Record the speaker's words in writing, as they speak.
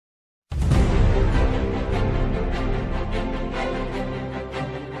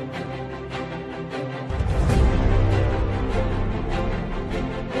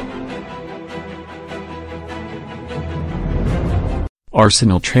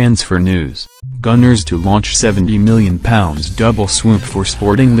Arsenal transfer news. Gunners to launch £70 million double swoop for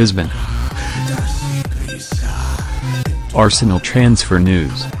Sporting Lisbon. Arsenal transfer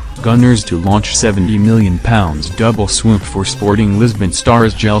news. Gunners to launch £70 million double swoop for Sporting Lisbon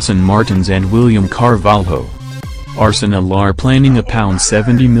stars Gelson Martins and William Carvalho. Arsenal are planning a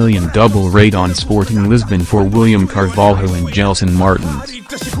 £70 million double rate on Sporting Lisbon for William Carvalho and Gelson Martins.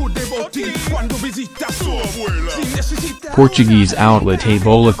 Portuguese outlet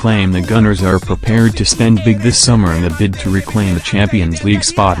Ebola claim the Gunners are prepared to spend big this summer in a bid to reclaim the Champions League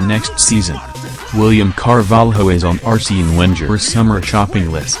spot next season. William Carvalho is on Arsene Wenger's summer shopping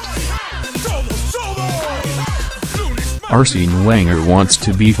list. Arsene Wenger wants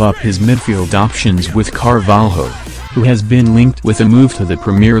to beef up his midfield options with Carvalho, who has been linked with a move to the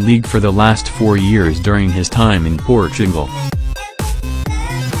Premier League for the last 4 years during his time in Portugal.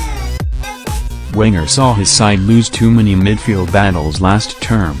 Wenger saw his side lose too many midfield battles last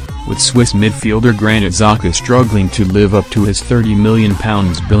term, with Swiss midfielder Granit Xhaka struggling to live up to his £30 million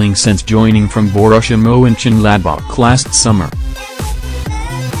billing since joining from Borussia Mönchengladbach last summer.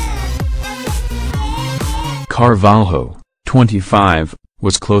 Carvalho, 25,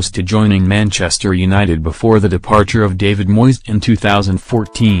 was close to joining Manchester United before the departure of David Moyes in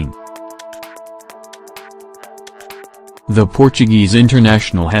 2014. The Portuguese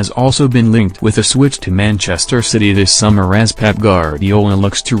international has also been linked with a switch to Manchester City this summer as Pep Guardiola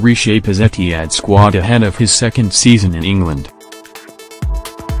looks to reshape his Etihad squad ahead of his second season in England.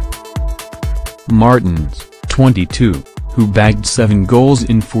 Martins, 22, who bagged 7 goals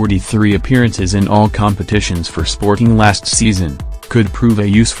in 43 appearances in all competitions for Sporting last season, could prove a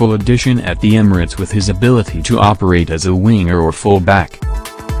useful addition at the Emirates with his ability to operate as a winger or full-back.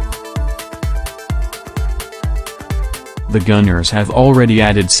 The Gunners have already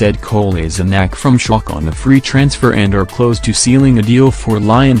added said Kolasinac from Schalke on a free transfer and are close to sealing a deal for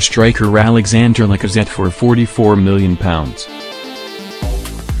Lyon striker Alexandre Lacazette for £44 million.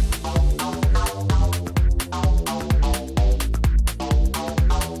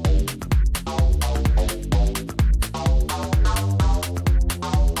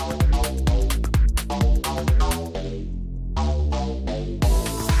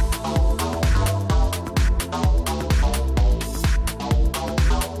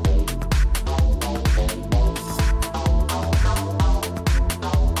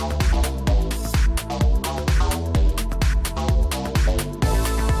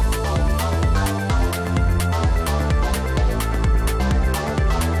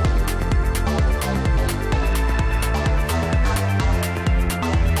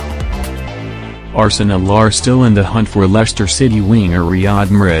 Arsenal are still in the hunt for Leicester City winger Riyad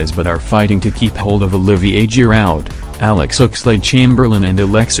Mahrez but are fighting to keep hold of Olivier Giroud, Alex Oxlade-Chamberlain and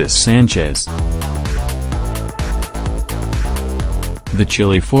Alexis Sanchez. The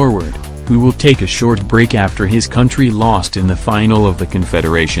Chile forward, who will take a short break after his country lost in the final of the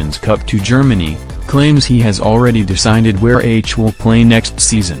Confederations Cup to Germany, claims he has already decided where H will play next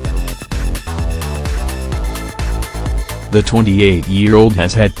season. The 28-year-old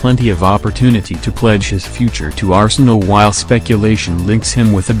has had plenty of opportunity to pledge his future to Arsenal while speculation links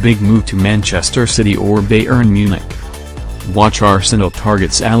him with a big move to Manchester City or Bayern Munich. Watch Arsenal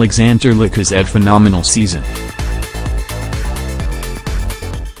targets Alexandre Lacazette phenomenal season.